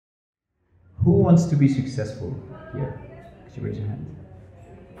Who wants to be successful here? Could you raise your hand?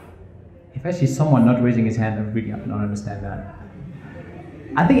 If I see someone not raising his hand, I really don't understand that.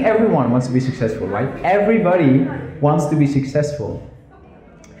 I think everyone wants to be successful, right? Everybody wants to be successful.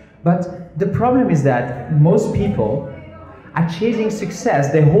 But the problem is that most people are chasing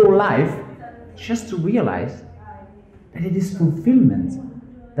success their whole life just to realize that it is fulfillment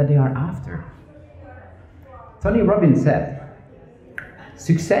that they are after. Tony Robbins said,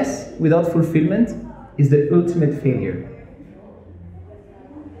 "Success without fulfillment is the ultimate failure."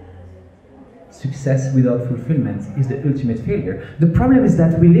 Success without fulfillment is the ultimate failure. The problem is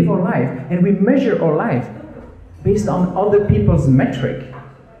that we live our life and we measure our life based on other people's metric,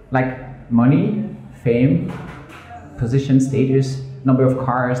 like money, fame, position, status, number of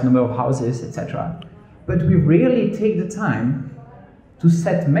cars, number of houses, etc. But we rarely take the time to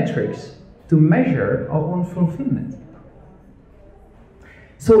set metrics to measure our own fulfillment.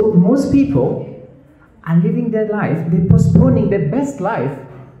 So most people are living their life, they're postponing their best life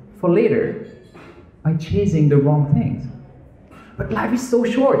for later by chasing the wrong things. But life is so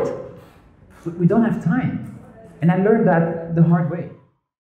short, we don't have time. And I learned that the hard way.